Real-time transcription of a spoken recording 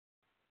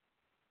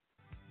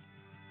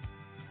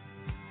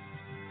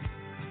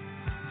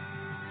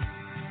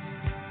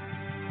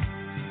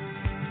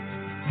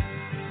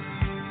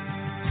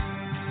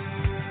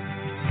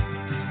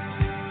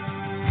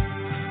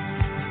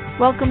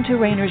Welcome to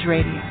Rainers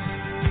Radio,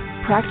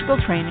 practical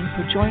training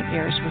for joint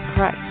heirs with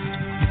Christ,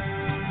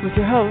 with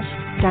your host,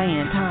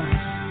 Diane Thomas.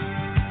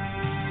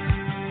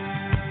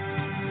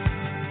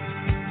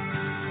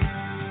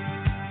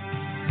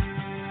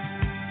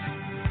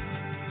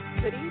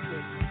 Good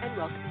evening, and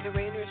welcome to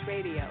Rainers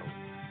Radio.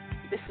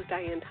 This is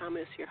Diane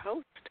Thomas, your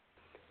host,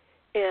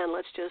 and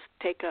let's just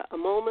take a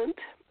moment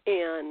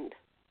and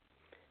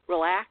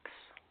relax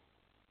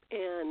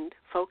and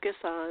focus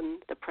on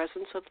the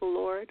presence of the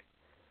Lord.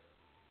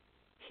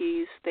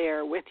 He's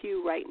there with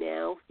you right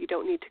now. You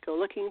don't need to go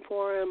looking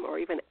for him or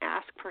even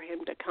ask for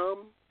him to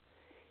come.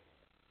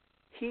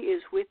 He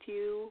is with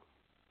you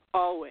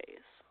always.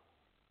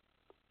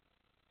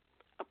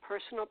 A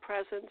personal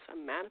presence, a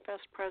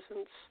manifest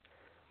presence.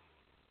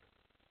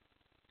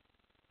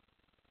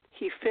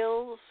 He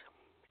fills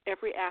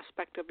every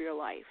aspect of your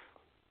life.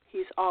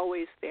 He's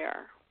always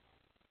there.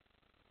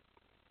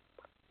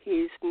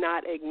 He's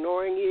not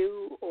ignoring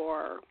you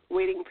or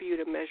waiting for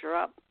you to measure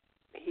up.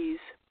 He's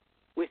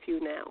with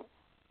you now.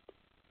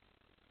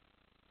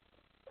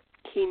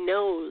 He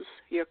knows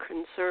your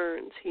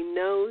concerns. He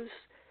knows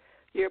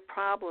your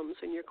problems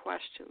and your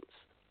questions.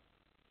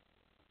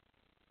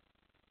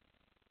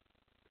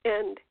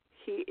 And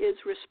he is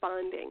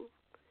responding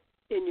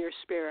in your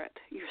spirit.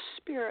 Your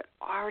spirit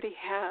already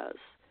has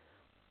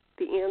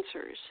the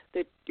answers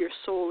that your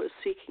soul is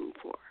seeking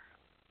for.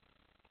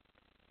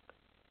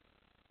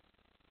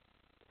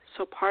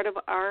 So part of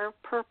our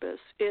purpose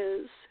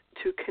is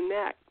to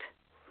connect,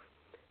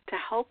 to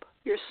help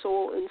your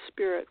soul and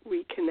spirit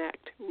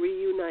reconnect,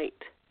 reunite,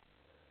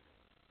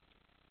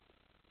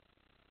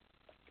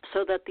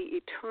 so that the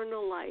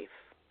eternal life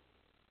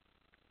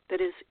that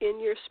is in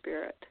your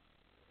spirit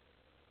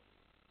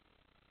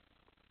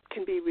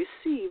can be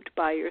received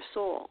by your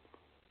soul,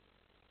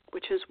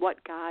 which is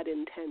what God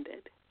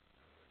intended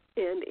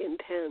and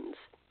intends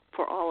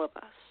for all of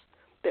us,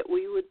 that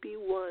we would be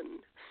one,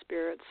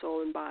 spirit,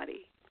 soul, and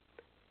body,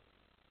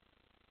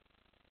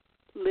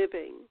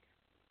 living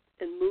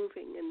and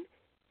moving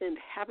and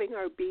having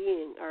our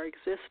being, our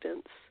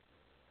existence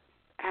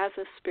as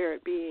a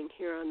spirit being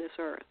here on this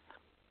earth.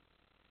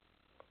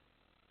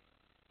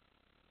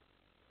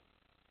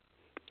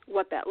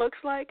 What that looks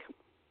like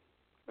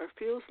or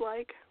feels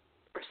like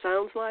or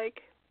sounds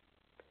like,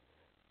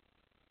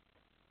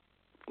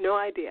 no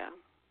idea.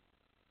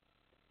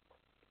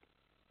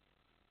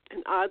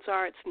 And odds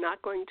are it's not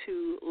going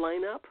to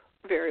line up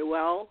very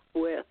well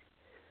with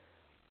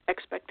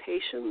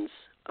expectations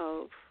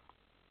of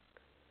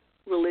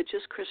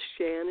religious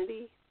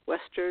Christianity,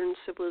 Western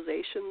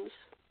civilization's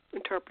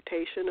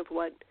interpretation of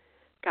what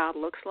God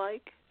looks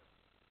like,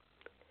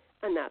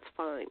 and that's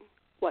fine.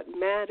 What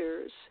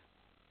matters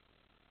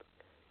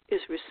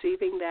is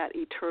receiving that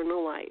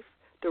eternal life.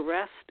 The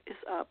rest is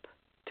up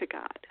to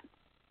God.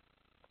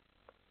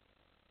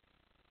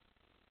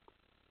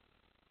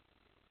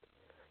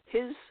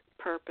 His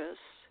purpose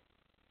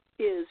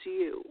is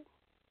you,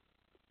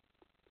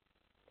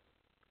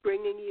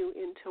 bringing you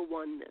into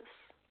oneness,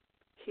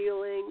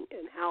 healing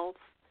and health,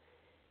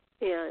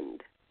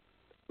 and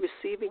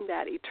receiving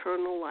that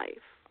eternal life.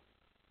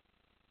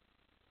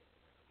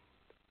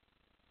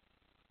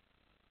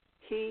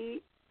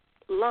 He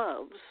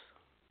loves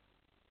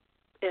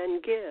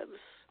and gives,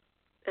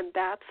 and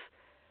that's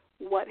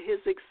what his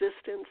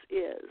existence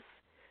is.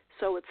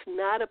 So it's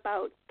not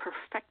about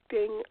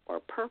perfecting or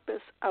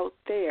purpose out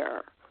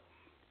there.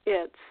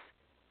 It's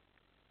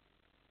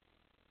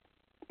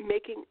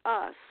making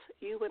us,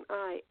 you and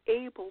I,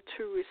 able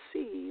to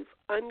receive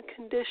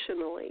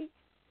unconditionally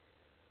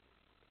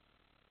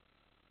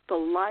the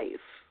life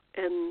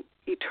and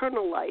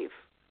eternal life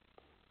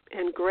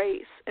and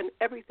grace and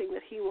everything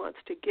that he wants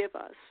to give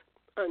us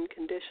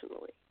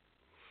unconditionally.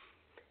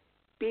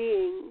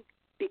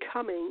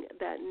 Becoming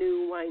that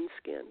new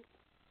wineskin.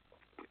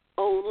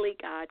 Only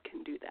God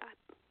can do that.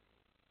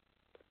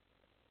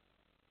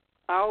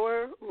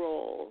 Our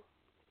role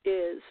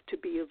is to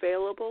be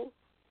available,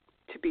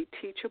 to be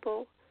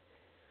teachable,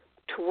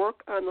 to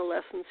work on the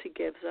lessons he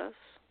gives us.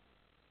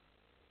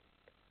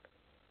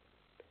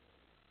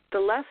 The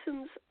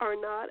lessons are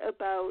not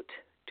about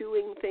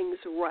doing things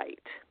right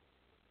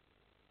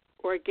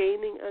or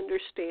gaining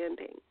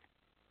understanding.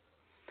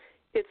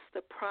 It's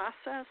the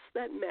process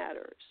that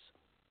matters,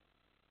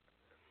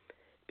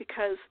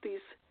 because these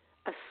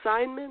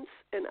assignments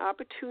and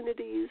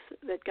opportunities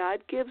that God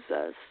gives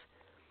us,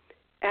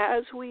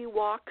 as we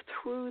walk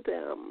through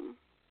them,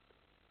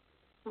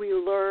 we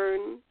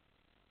learn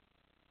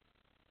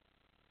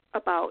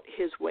about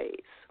his ways.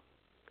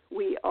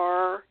 We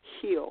are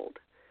healed.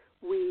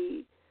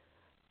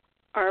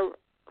 Our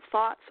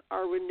thoughts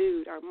are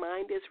renewed. Our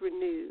mind is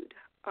renewed.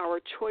 Our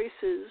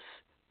choices,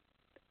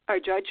 our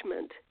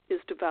judgment is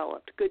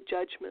developed, good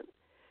judgment.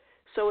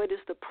 So it is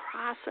the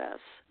process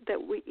that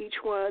each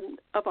one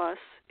of us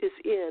is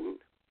in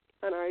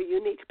on our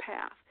unique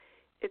path.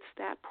 It's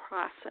that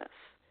process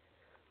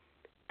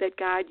that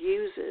God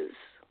uses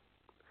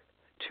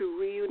to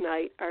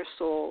reunite our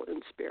soul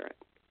and spirit.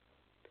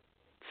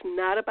 It's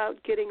not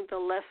about getting the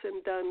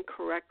lesson done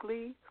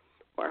correctly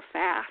or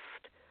fast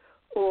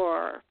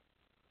or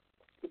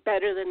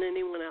better than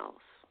anyone else.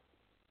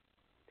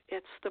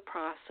 It's the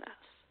process.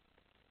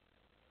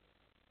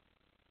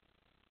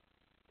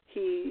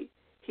 He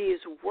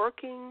is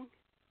working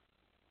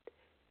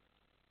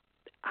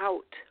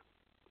out,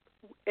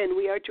 and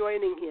we are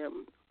joining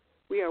him.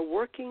 We are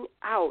working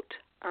out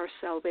our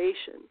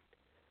salvation.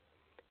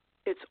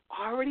 It's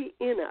already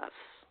in us.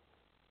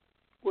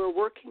 We're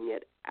working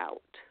it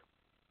out.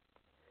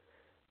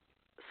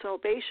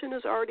 Salvation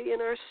is already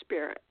in our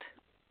spirit.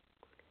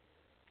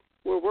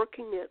 We're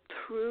working it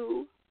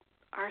through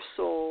our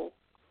soul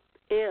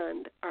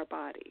and our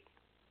body.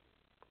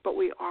 But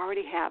we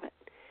already have it.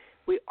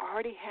 We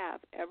already have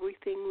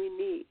everything we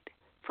need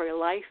for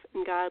life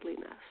and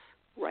godliness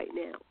right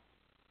now.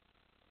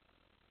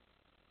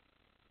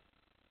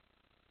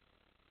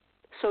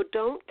 So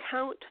don't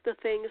count the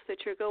things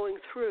that you're going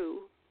through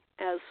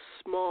as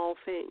small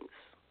things.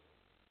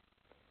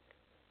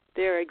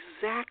 They're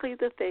exactly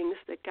the things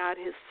that God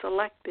has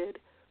selected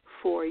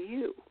for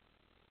you.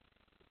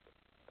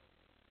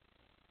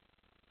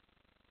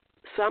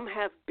 Some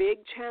have big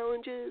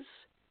challenges,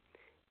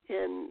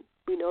 and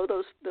we know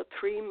the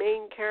three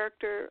main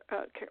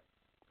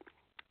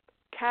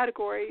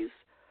categories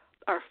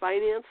are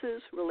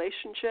finances,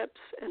 relationships,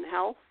 and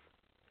health.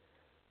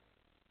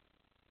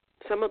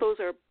 Some of those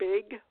are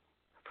big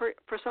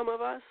for some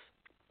of us,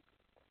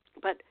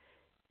 but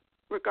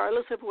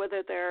regardless of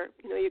whether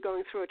you're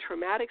going through a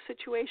traumatic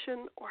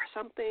situation or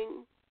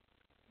something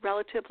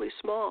relatively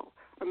small,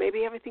 or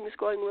maybe everything's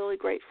going really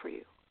great for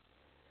you.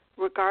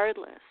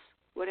 Regardless,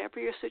 whatever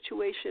your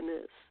situation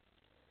is,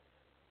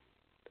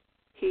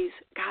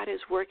 God is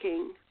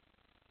working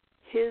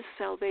his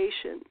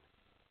salvation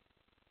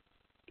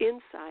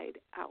inside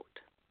out.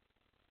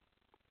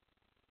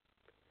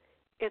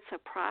 It's a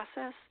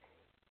process.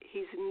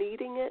 He's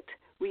kneading it.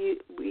 We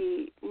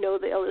know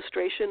the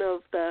illustration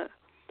of the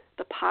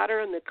potter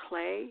and the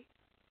clay,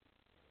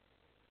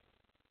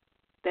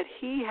 that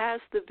he has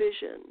the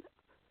vision,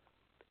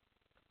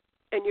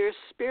 and your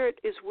spirit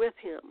is with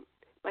him,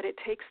 but it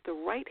takes the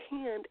right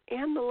hand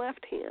and the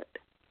left hand,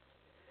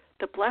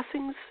 the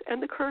blessings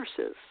and the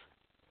curses,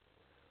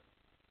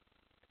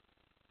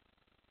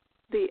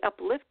 the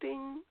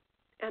uplifting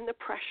and the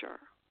pressure,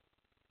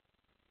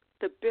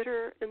 the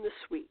bitter and the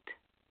sweet,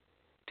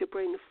 to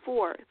bring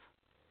forth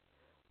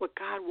what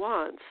God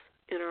wants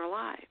in our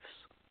lives,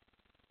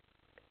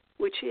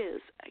 which is,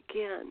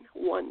 again,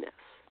 oneness,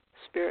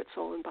 spirit,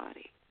 soul, and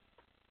body.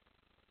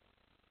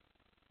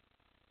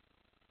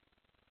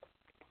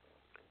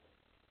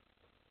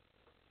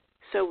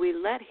 So we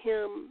let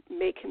him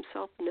make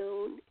himself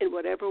known in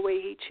whatever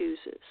way he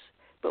chooses,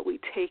 but we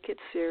take it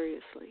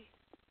seriously.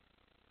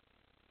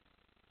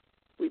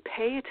 We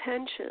pay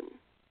attention.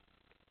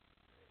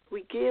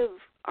 We give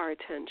our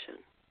attention.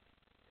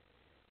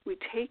 We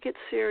take it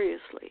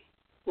seriously,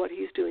 what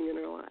he's doing in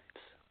our lives.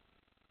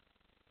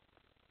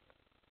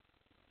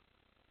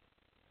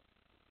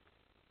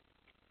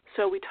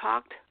 So we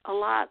talked a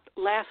lot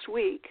last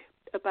week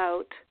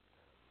about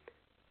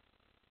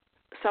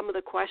some of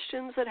the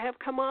questions that have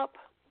come up,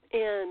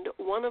 and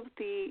one of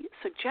the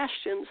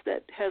suggestions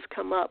that has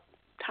come up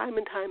time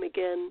and time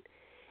again,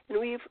 and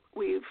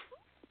we've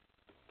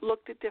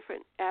looked at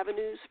different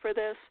avenues for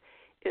this,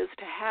 is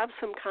to have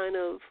some kind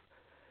of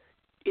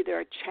either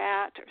a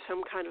chat or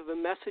some kind of a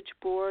message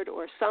board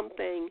or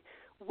something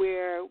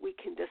where we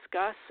can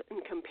discuss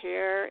and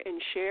compare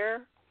and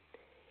share.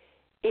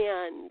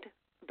 And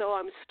though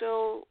I'm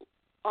still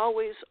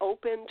always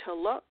open to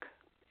look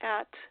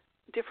at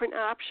different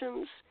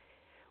options,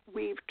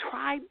 we've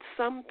tried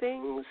some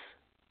things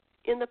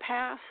in the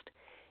past,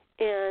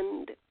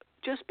 and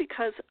just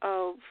because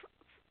of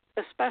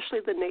especially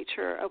the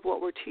nature of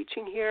what we're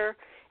teaching here,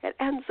 it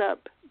ends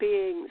up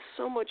being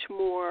so much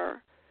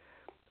more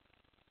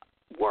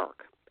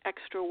work,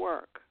 extra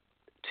work,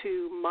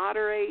 to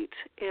moderate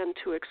and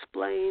to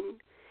explain.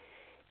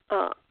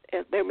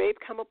 There may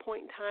come a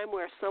point in time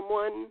where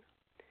someone,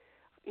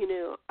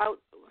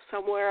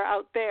 somewhere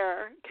out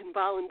there can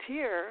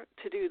volunteer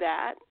to do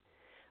that.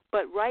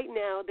 But right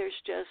now, there's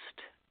just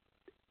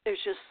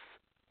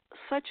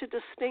such a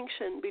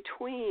distinction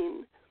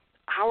between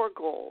our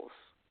goals,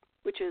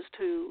 which is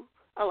to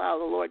allow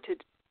the Lord to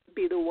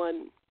be the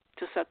one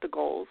to set the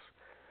goals,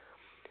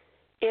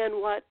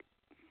 and what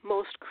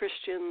most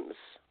Christians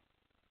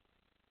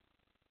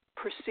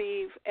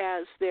perceive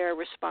as their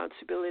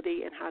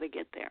responsibility and how to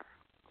get there.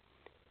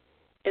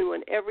 And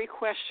when every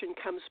question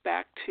comes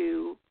back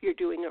to you're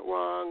doing it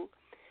wrong,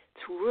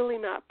 it's really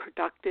not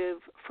productive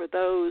for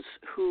those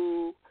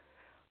who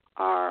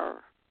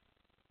are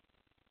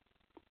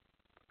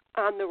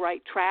on the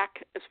right track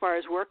as far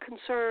as we're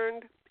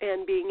concerned,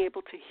 and being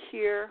able to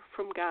hear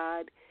from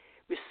God,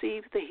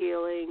 receive the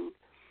healing,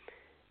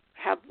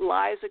 have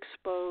lies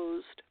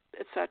exposed,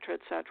 et cetera,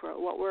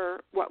 what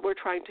we're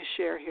trying to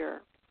share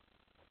here.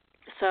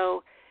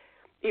 So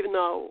even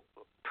though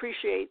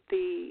appreciate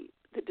the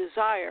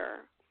desire,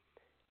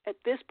 at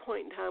this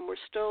point in time we're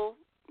still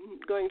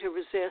going to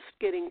resist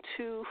getting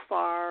too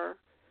far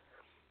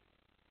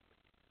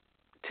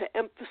to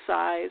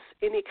emphasize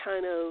any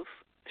kind of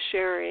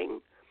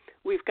sharing.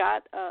 We've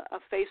got a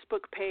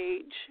Facebook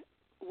page.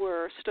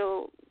 We're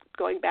still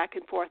going back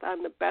and forth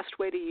on the best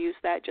way to use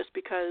that, just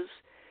because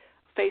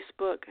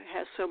Facebook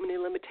has so many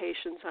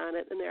limitations on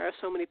it and there are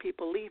so many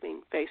people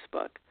leaving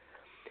Facebook.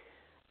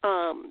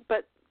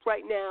 But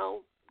right now,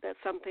 that's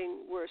something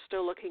we're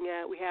still looking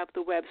at. We have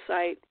the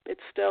website.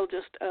 It's still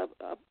just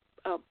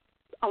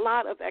a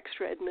lot of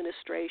extra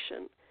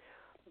administration.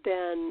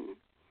 Then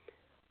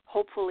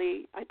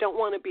hopefully, I don't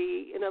want to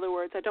be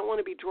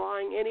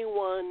drawing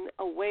anyone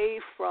away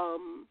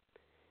from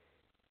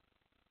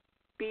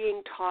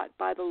being taught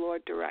by the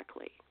Lord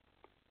directly.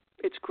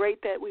 It's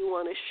great that we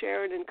want to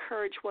share and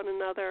encourage one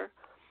another,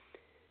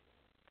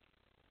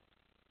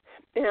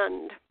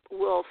 and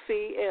we'll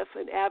see if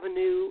an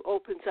avenue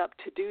opens up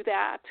to do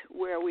that,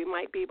 where we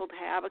might be able to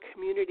have a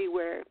community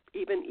where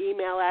even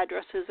email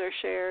addresses are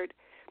shared,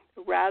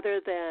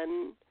 rather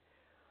than,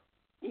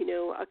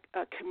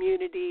 a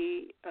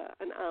community,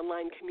 an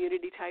online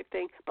community type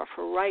thing. But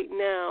for right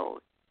now,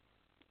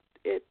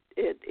 it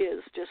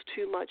is just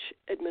too much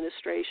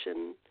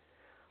administration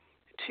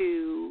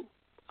to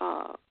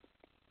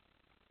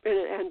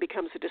and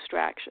becomes a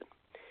distraction.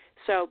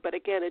 So, but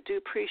again, I do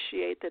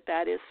appreciate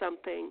that is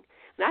something,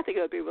 and I think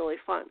it would be really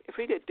fun. If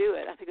we could do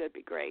it, I think it would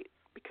be great,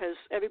 because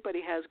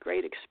everybody has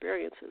great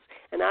experiences.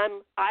 And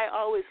I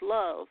always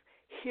love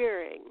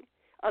hearing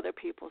other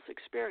people's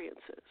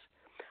experiences.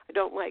 I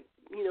don't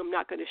I'm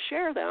not going to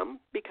share them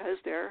because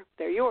they're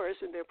yours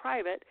and they're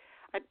private.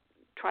 I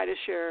try to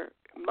share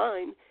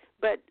mine,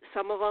 but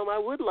some of them I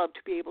would love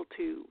to be able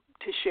to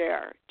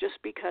share, just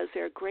because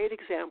they're great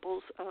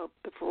examples of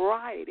the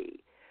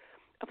variety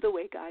of the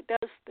way God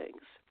does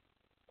things.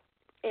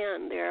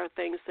 And there are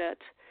things that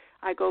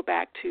I go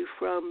back to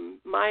from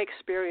my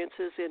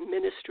experiences in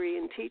ministry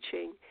and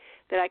teaching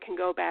that I can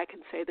go back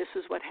and say, this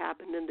is what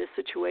happened in this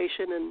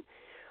situation,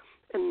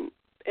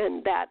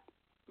 and that,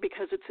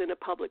 because it's in a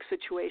public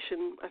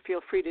situation, I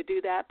feel free to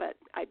do that, but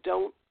I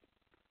don't,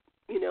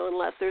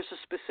 unless there's a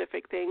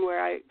specific thing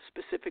where I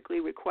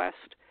specifically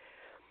request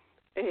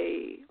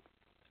an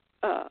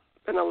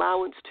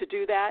allowance to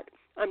do that,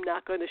 I'm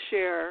not going to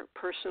share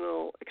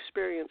personal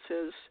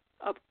experiences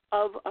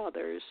of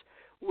others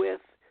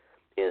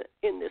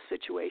in this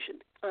situation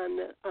on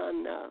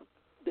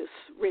this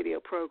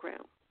radio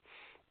program.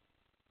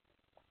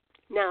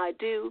 Now I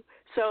do,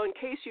 so in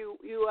case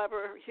you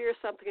ever hear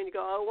something and you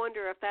go, I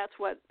wonder if that's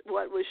what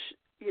was,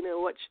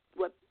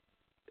 what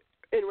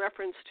in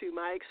reference to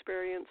my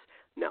experience,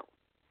 no.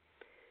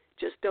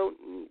 Just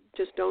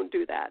don't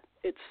do that.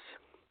 It's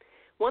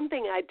one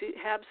thing I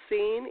have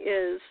seen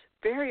is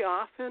very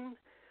often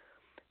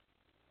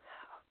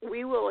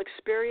we will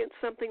experience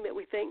something that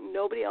we think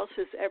nobody else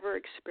has ever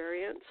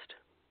experienced,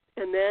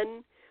 and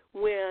then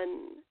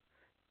when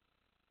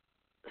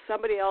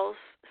somebody else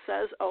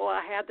says, oh,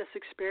 I had this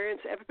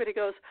experience, everybody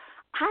goes,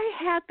 I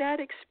had that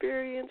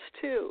experience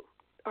too,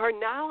 or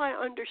now I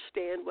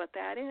understand what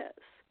that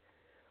is.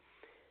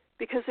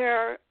 Because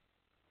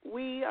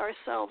we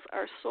ourselves,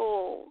 our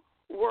soul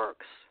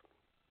works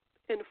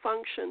and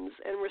functions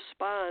and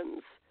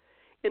responds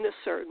in a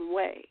certain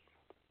way.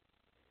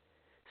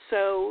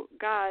 So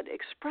God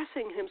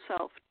expressing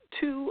himself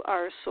to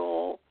our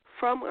soul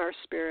from our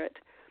spirit,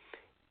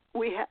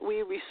 we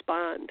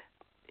respond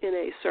in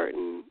a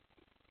certain,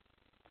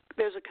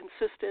 there's a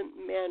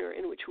consistent manner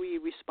in which we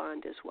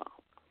respond as well.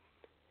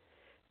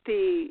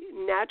 The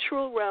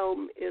natural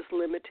realm is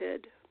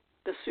limited.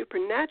 The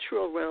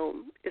supernatural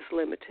realm is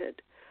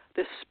limited.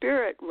 The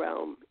spirit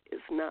realm is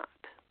not.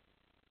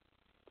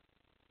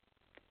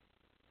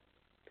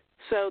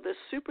 So the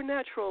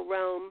supernatural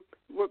realm,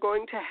 we're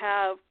going to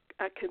have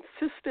a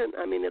consistent,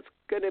 it's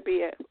going to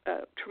be a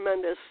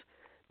tremendous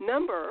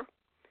number,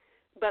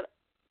 but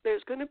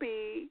there's going to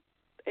be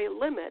a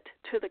limit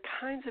to the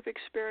kinds of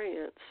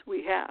experience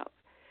we have.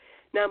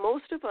 Now,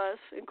 most of us,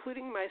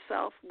 including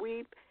myself,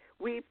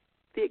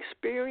 the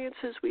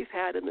experiences we've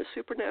had in the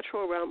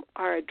supernatural realm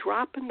are a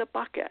drop in the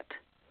bucket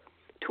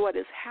to what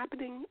is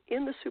happening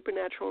in the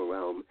supernatural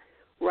realm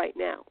right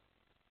now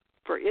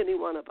for any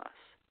one of us.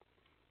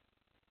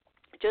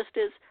 Just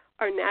as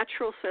our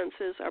natural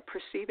senses are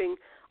perceiving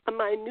a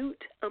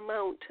minute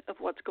amount of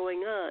what's going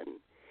on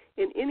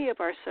in any of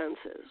our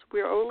senses,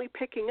 we're only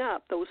picking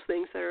up those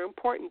things that are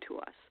important to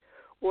us,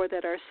 or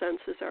that our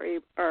senses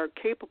are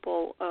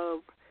capable of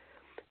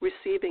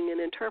receiving and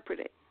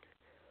interpreting.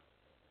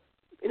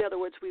 In other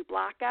words, we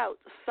block out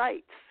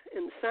sights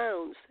and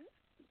sounds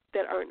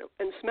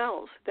and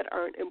smells that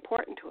aren't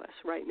important to us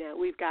right now.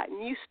 We've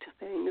gotten used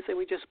to things and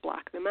we just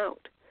block them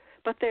out,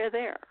 but they're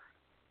there.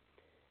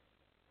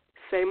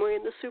 Same way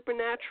in the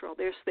supernatural,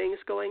 there's things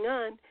going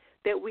on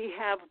that we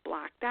have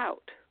blocked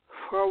out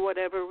for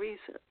whatever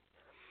reason.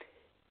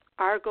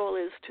 Our goal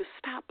is to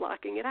stop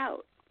blocking it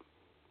out,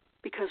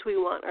 because we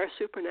want our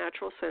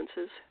supernatural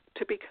senses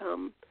to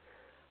become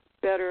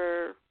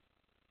better,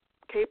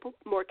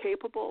 more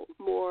capable,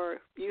 more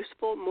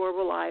useful, more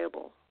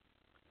reliable.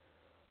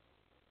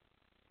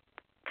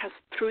 Because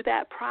through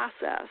that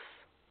process,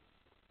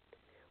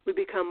 we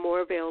become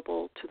more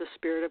available to the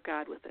Spirit of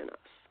God within us.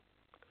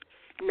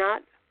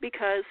 Not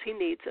because He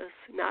needs us,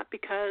 not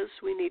because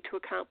we need to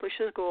accomplish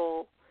a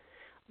goal,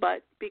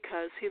 but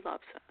because He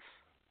loves us.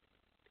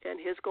 And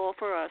His goal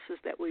for us is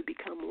that we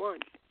become one.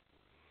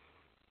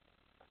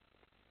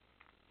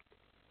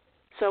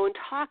 So in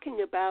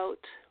talking about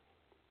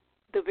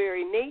the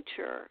very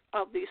nature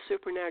of these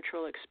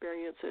supernatural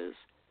experiences,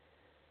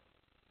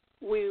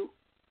 we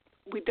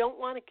don't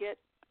want to get,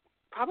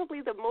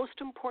 probably the most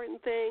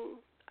important thing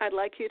I'd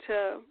like you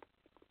to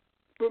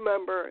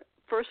remember,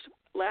 first,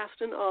 last,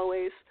 and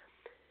always,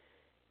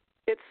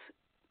 it's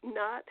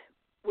not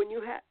when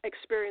you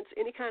experience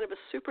any kind of a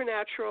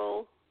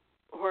supernatural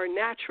or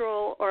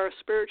natural or a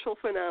spiritual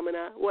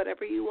phenomena,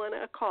 whatever you want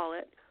to call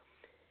it,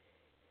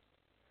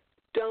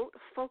 don't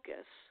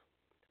focus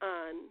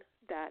on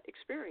that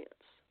experience.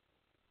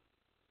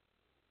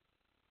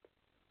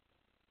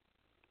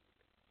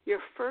 Your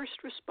first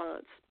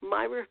response,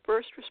 my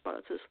first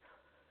response is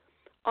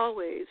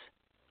always,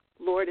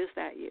 Lord, is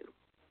that you?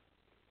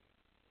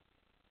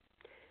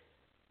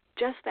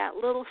 Just that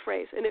little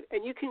phrase.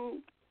 And you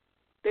can,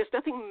 there's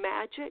nothing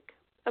magic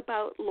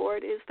about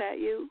Lord, is that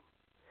you?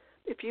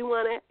 If you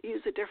want to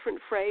use a different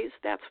phrase,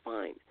 that's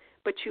fine.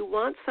 But you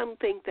want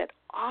something that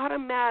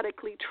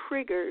automatically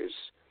triggers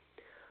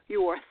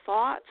your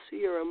thoughts,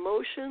 your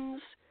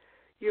emotions,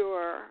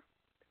 your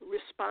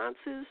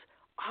responses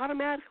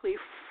automatically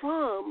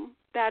from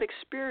that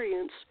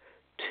experience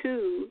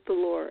to the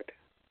Lord.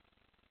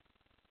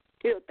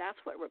 That's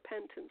what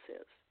repentance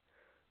is.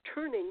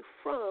 Turning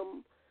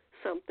from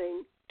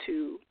something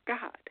to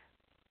God.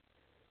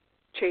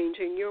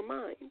 Changing your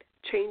mind,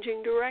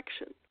 changing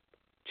direction,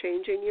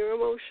 changing your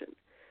emotion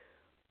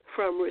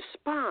from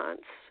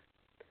response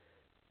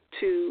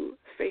to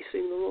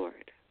facing the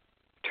Lord,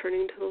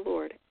 turning to the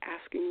Lord,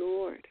 asking the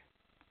Lord.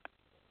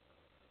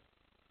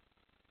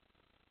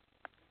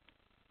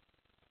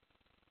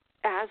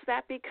 As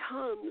that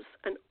becomes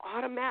an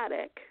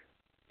automatic,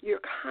 your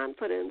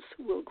confidence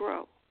will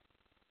grow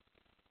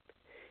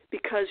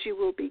because you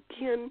will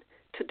begin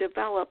to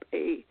develop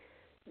a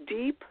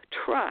deep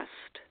trust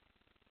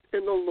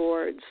in the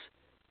Lord's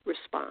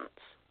response,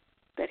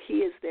 that He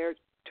is there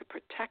to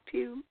protect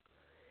you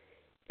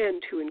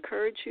and to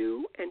encourage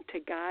you and to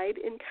guide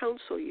and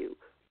counsel you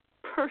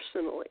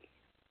personally.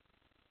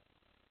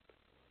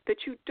 That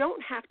you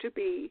don't have to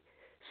be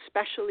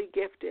specially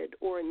gifted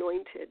or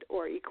anointed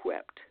or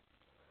equipped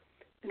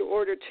in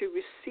order to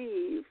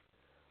receive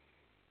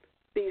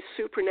these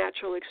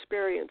supernatural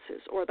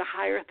experiences or the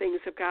higher things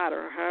of God,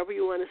 or however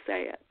you want to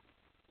say it.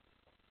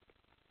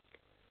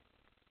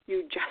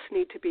 You just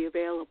need to be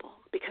available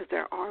because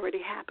they're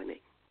already happening.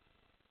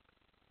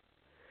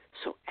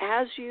 So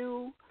as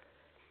you,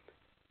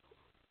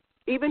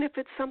 even if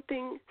it's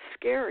something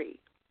scary,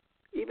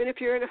 even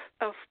if you're in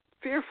a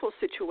fearful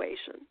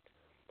situation,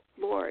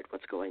 Lord,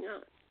 what's going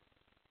on?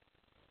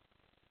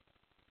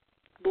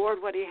 Lord,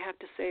 what do you have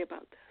to say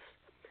about this?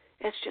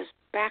 It's just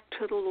back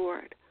to the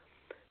Lord,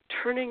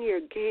 turning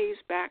your gaze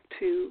back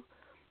to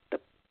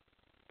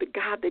the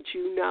God that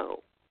you know.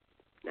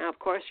 Now, of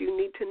course, you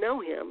need to know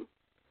Him.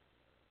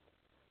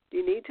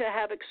 You need to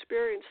have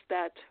experienced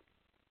that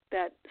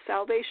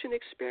salvation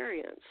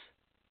experience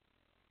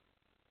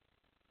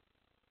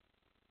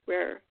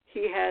where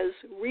He has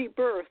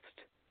rebirthed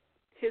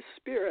His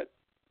Spirit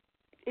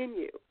in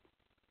you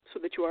so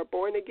that you are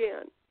born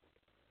again.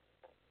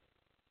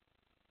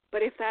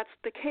 But if that's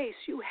the case,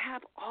 you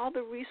have all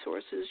the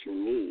resources you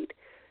need.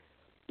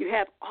 You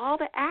have all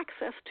the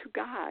access to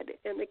God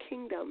and the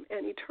kingdom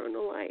and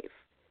eternal life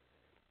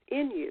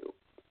in you.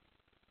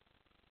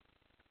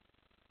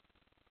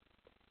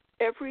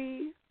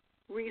 Every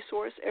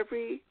resource,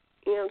 every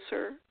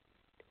answer,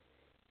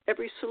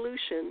 every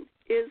solution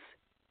is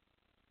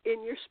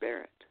in your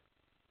spirit.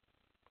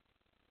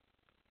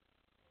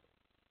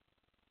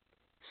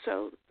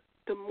 So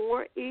the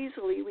more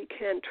easily we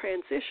can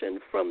transition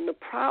from the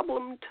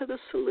problem to the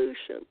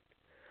solution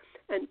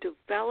and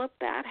develop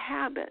that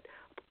habit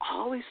of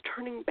always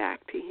turning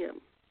back to Him,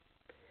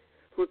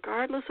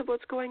 regardless of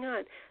what's going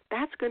on,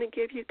 that's going to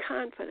give you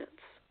confidence.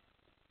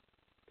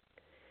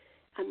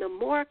 And the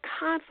more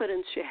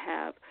confidence you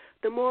have,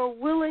 the more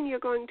willing you're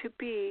going to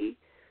be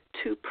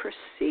to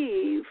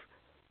perceive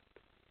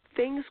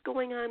things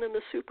going on in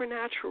the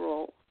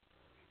supernatural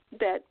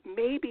that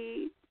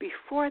maybe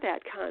before that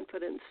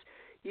confidence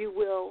you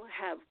will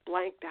have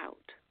blanked out.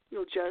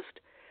 You'll just,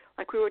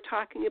 like we were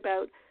talking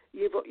about,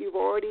 you've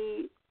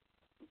already,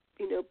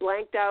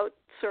 blanked out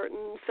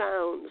certain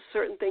sounds,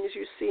 certain things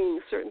you're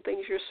seeing, certain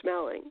things you're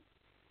smelling.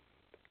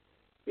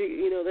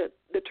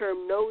 The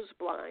term nose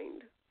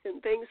blind,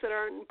 and things that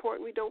aren't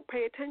important we don't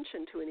pay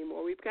attention to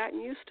anymore. We've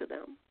gotten used to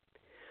them.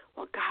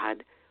 Well,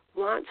 God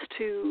wants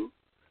to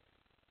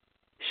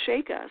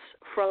shake us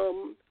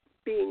from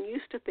being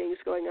used to things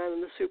going on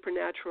in the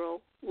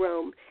supernatural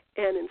realm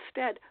and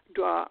instead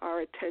draw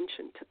our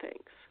attention to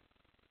things.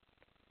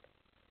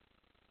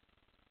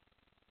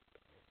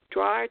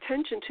 Draw our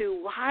attention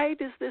to, why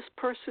does this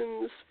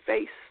person's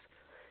face,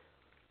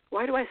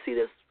 why do I see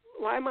this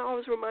am I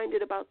always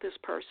reminded about this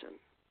person?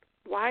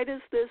 Why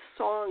does this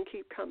song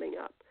keep coming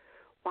up?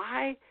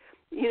 Why,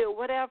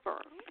 whatever.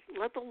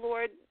 Let the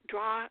Lord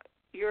draw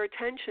your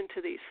attention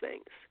to these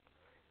things.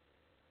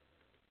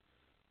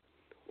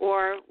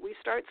 Or we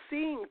start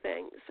seeing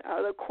things out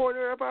of the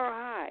corner of our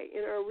eye,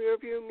 in our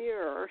rearview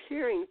mirror, or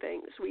hearing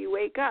things. We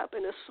wake up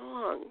and a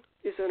song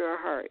is in our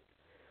heart.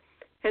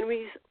 And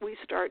we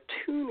start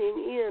tuning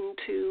in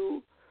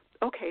to,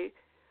 okay,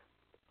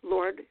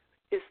 Lord,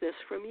 is this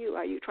from you?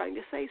 Are you trying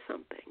to say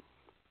something?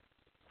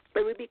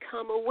 And we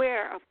become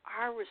aware of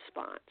our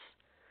response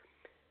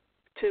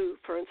to,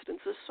 for instance,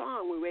 a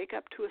song. We wake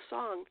up to a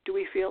song. Do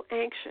we feel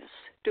anxious?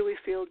 Do we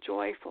feel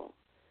joyful?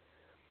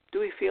 Do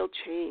we feel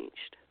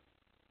changed?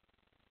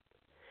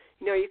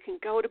 You can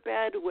go to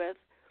bed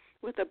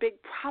with a big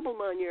problem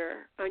on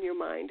your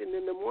mind, and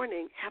in the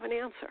morning have an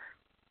answer.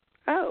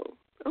 Oh,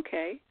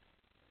 okay.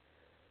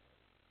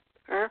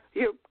 Or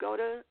you go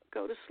to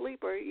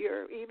sleep, or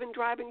you're even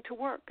driving to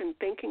work and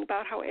thinking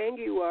about how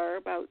angry you are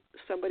about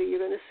somebody you're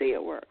going to see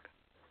at work.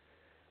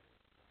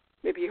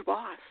 Maybe your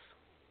boss.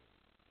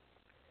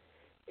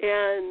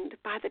 And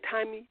by the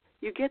time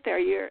you get there,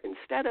 you're,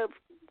 instead of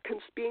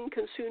being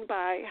consumed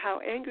by how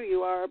angry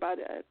you are about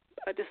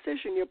a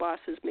decision your boss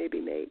has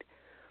maybe made,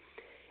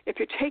 if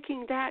you're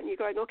taking that and you're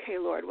going, okay,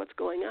 Lord, what's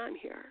going on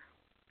here?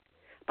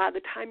 By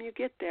the time you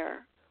get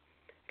there,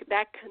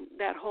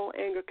 that whole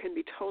anger can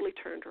be totally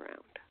turned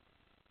around.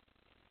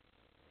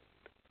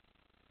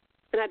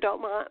 And I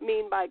don't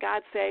mean by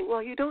God saying,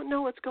 well, you don't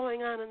know what's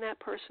going on in that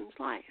person's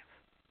life.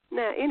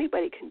 Now,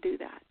 anybody can do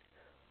that.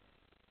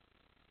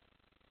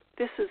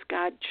 This is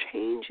God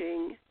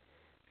changing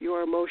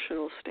your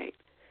emotional state,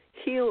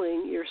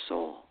 healing your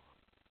soul,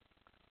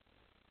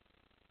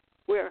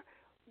 where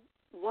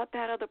what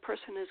that other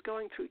person is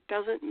going through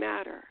doesn't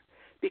matter,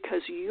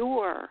 because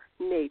your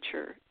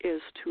nature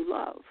is to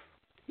love.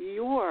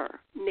 Your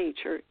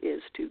nature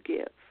is to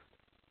give.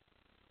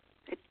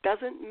 It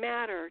doesn't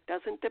matter,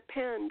 doesn't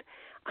depend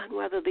on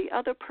whether the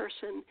other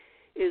person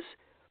is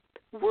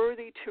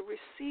worthy to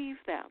receive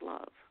that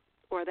love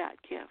or that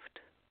gift.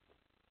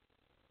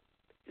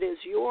 It is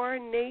your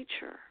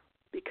nature,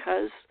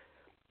 because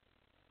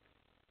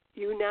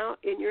you now,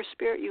 in your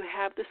spirit, you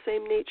have the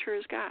same nature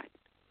as God.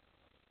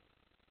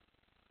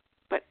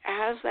 But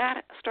as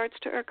that starts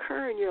to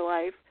occur in your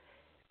life,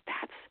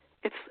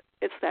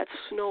 it's that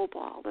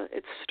snowball.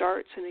 It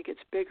starts and it gets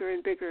bigger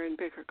and bigger and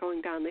bigger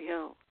going down the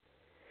hill.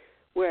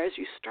 Whereas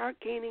you start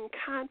gaining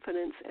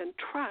confidence and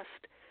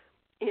trust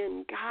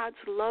in God's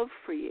love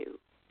for you,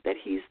 that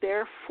He's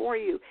there for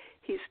you.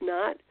 He's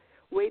not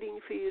waiting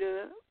for you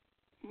to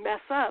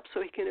mess up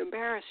so He can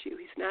embarrass you.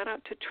 He's not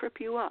out to trip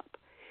you up.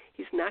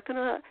 He's not going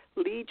to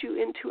lead you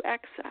into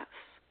excess.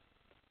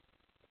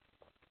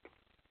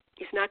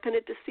 He's not going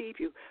to deceive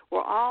you.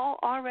 We're all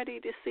already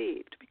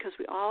deceived because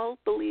we all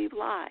believe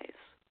lies.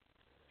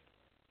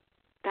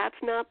 That's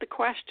not the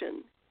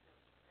question.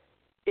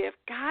 If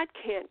God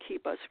can't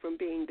keep us from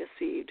being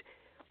deceived,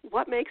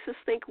 what makes us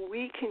think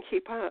we can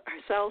keep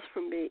ourselves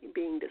from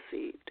being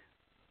deceived?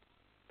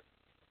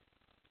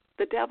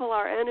 The devil,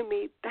 our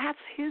enemy, that's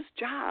his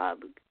job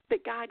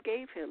that God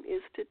gave him,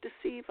 is to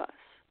deceive us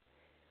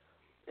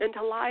and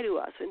to lie to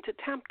us and to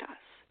tempt us.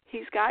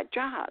 He's got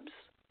jobs,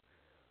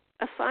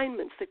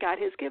 assignments that God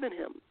has given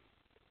him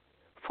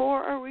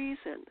for a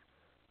reason,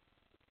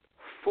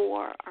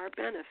 for our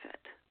benefit,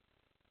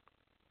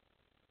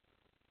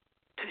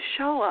 to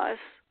show us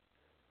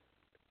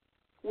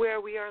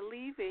where we are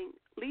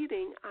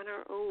leading on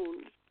our own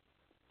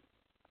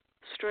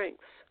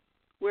strengths,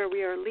 where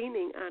we are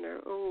leaning on our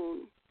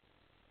own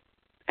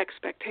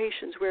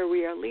expectations, where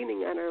we are leaning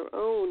on our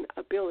own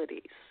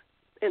abilities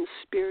and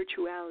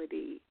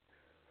spirituality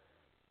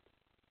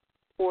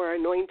or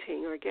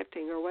anointing or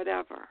gifting or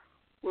whatever,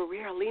 where we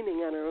are leaning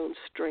on our own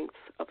strength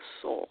of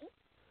soul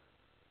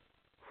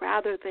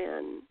rather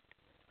than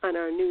on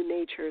our new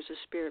nature as a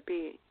spirit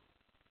being.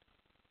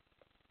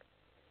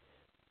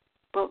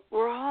 But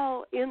we're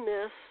all in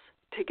this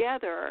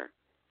together,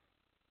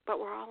 but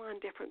we're all on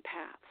different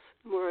paths.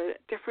 We're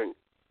at different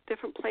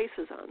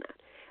places on that.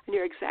 And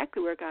you're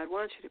exactly where God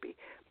wants you to be.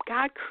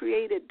 God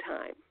created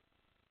time.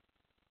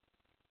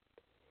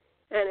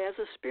 And as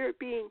a spirit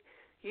being,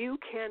 you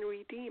can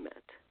redeem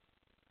it.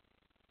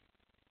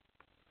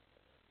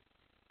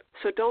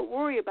 So don't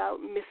worry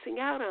about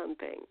missing out on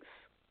things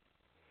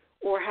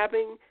or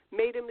having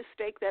made a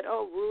mistake that,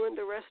 ruined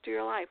the rest of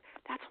your life.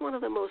 That's one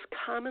of the most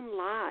common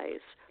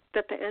lies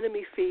that the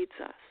enemy feeds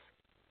us,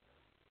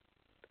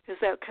 is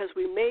that because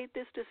we made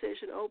this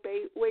decision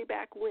way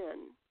back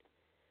when,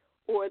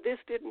 or this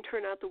didn't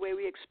turn out the way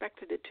we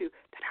expected it to,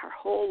 that our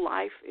whole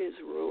life is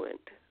ruined.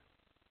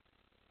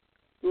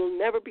 We'll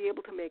never be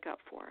able to make up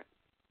for it.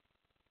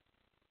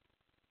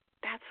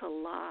 That's a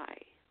lie.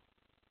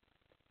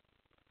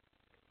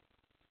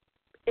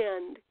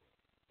 And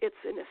it's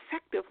an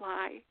effective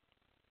lie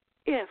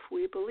if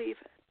we believe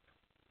it.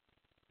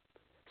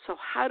 So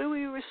how do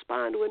we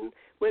respond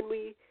when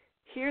we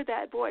hear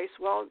that voice,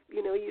 well,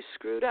 you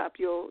screwed up.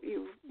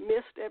 You've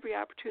missed every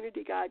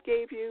opportunity God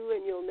gave you,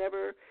 and you'll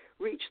never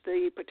reach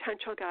the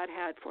potential God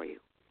had for you.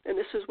 And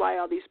this is why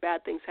all these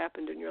bad things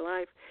happened in your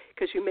life,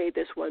 because you made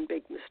this one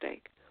big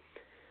mistake.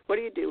 What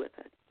do you do with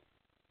it?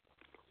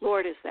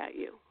 Lord, is that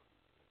you?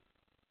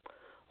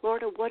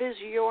 Lord, what is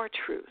your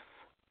truth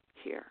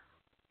here?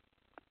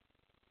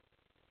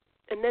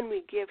 And then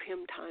we give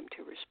him time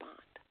to respond.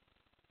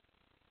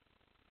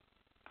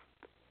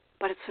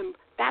 But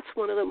that's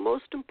one of the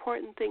most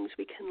important things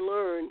we can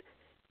learn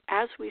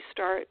as we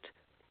start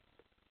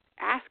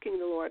asking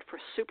the Lord for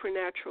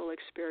supernatural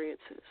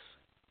experiences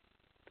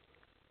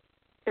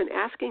and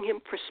asking him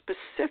for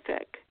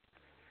specific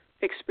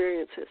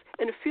experiences.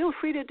 And feel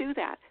free to do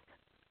that.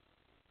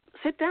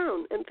 Sit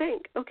down and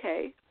think,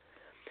 okay,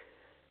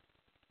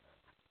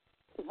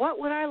 what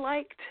would I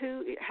like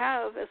to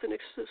have as a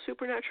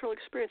supernatural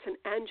experience, an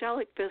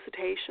angelic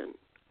visitation,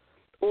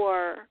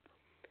 or,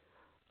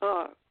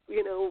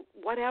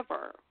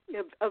 whatever,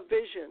 a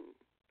vision,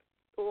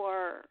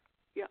 or,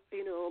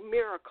 a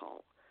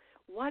miracle?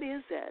 What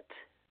is it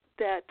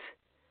that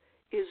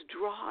is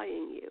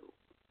drawing you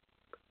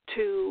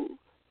to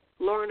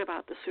learn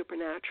about the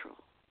supernatural?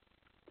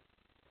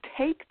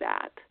 Take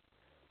that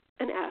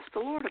and ask the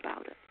Lord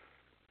about it.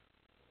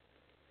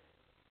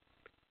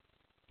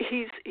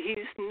 He's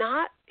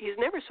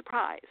never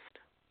surprised.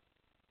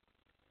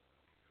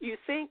 You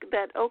think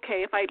that,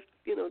 okay, if I,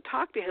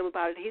 talk to him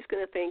about it, he's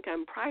going to think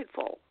I'm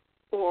prideful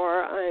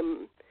or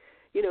I'm,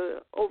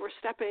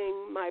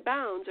 overstepping my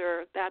bounds,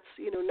 or that's,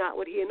 not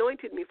what he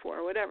anointed me for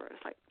or whatever.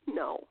 It's like,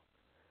 no.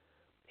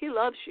 He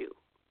loves you.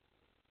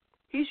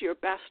 He's your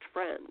best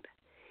friend.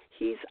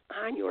 He's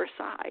on your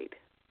side.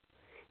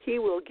 He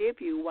will give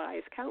you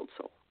wise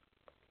counsel.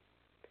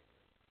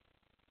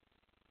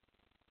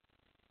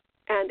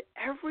 And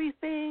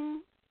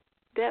everything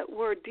that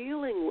we're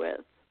dealing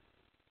with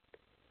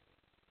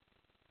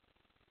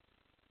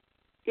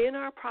in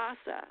our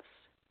process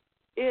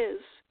is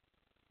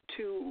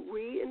to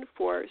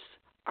reinforce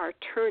our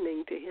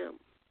turning to him,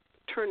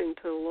 turning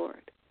to the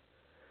Lord.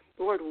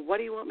 Lord, what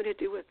do you want me to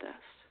do with this?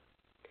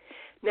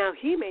 Now,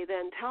 he may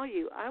then tell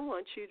you, I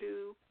want you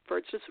to, for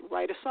instance,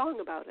 write a song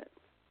about it.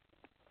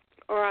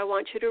 Or I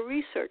want you to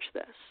research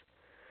this.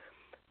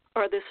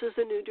 Or this is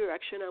a new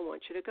direction I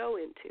want you to go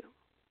into.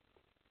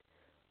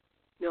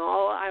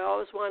 I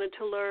always wanted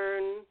to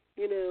learn,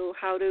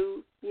 how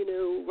to,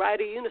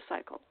 ride a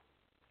unicycle.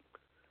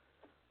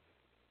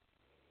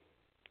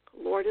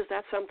 Lord, is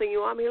that something you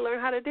want me to learn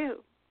how to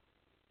do?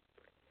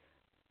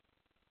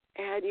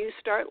 And you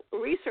start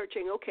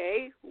researching,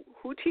 okay,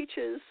 who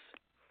teaches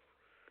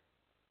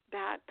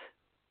that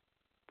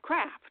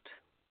craft?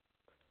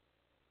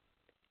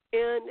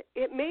 And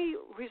it may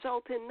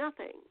result in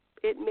nothing.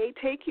 It may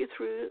take you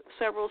through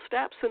several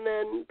steps, and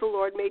then the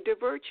Lord may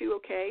divert you,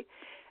 okay?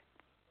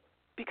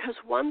 Because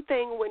one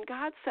thing, when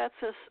God sets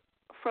us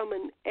from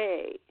an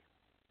A,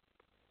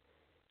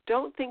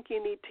 don't think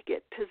you need to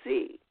get to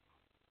Z.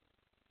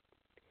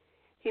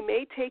 He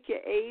may take you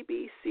A,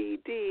 B, C,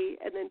 D,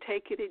 and then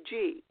take you to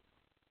G,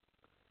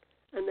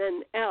 and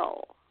then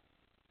L,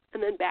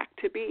 and then back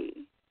to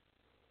B,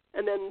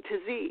 and then to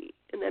Z,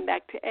 and then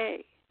back to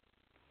A.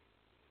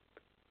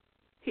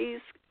 He's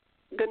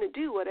going to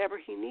do whatever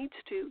he needs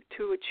to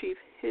achieve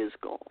his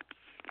goal,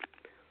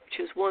 which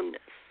is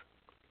oneness.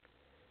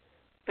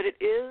 But it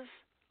is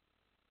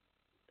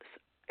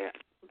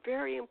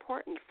very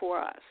important for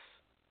us,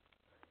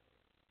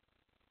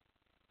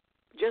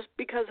 just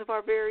because of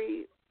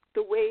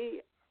the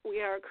way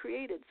we are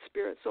created,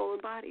 spirit, soul,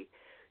 and body,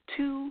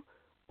 to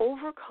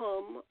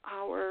overcome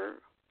our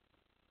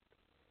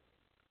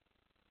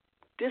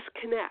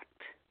disconnect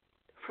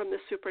from the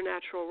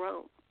supernatural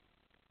realm.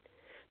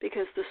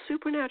 Because the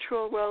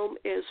supernatural realm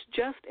is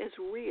just as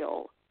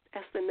real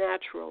as the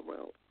natural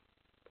realm.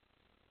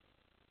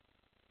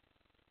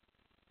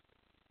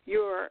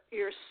 Your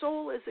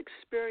soul is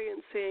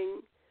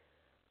experiencing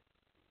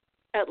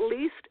at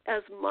least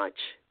as much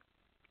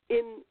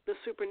in the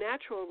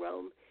supernatural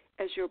realm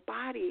as your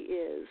body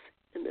is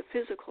in the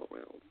physical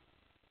realm.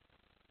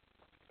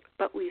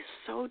 But we're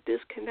so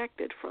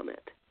disconnected from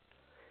it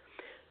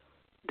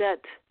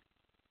that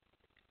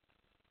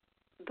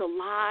the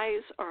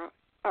lies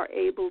are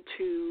able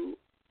to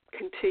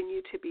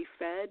continue to be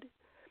fed.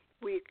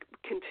 We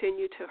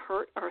continue to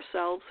hurt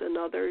ourselves and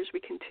others. We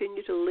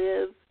continue to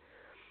live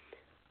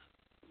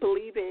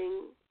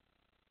believing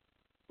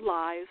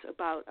lies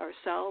about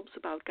ourselves,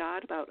 about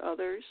God, about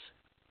others.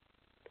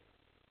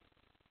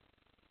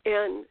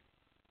 And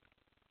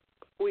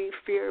we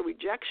fear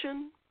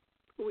rejection.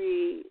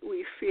 We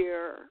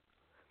fear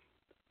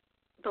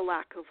the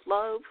lack of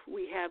love.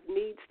 We have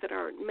needs that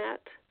aren't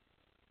met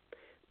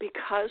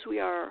because we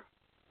are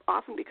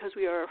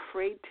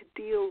afraid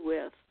to deal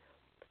with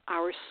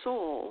our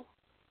soul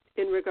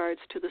in regards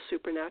to the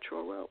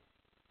supernatural realm.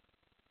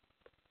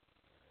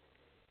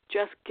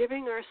 Just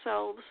giving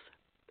ourselves,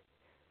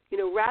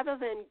 rather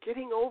than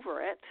getting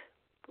over it,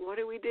 what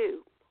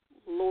do?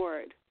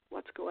 Lord,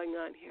 what's going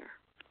on here?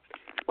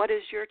 What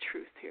is your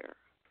truth here?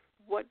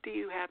 what do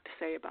you have to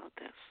say about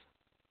this?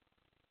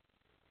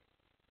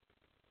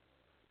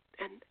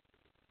 And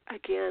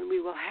again,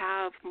 we will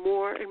have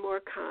more and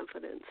more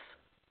confidence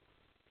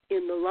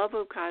in the love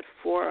of God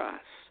for us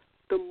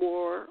the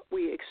more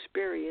we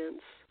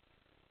experience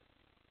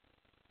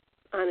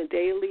on a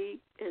daily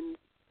and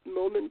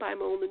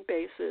moment-by-moment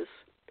basis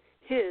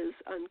His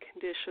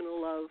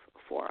unconditional love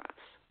for us.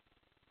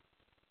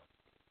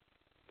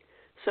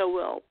 So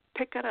we'll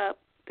pick it up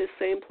this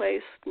same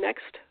place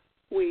next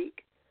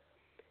week.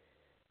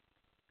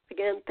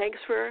 Again, thanks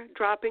for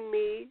dropping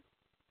me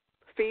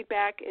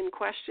feedback and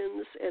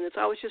questions, and it's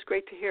always just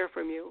great to hear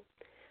from you.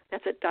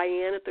 That's at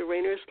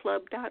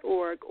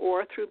Diane@therainersclub.org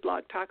or through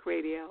Blog Talk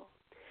Radio.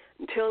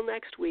 Until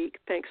next week,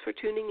 thanks for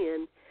tuning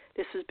in.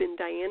 This has been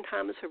Diane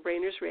Thomas of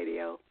Rainers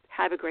Radio.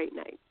 Have a great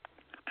night.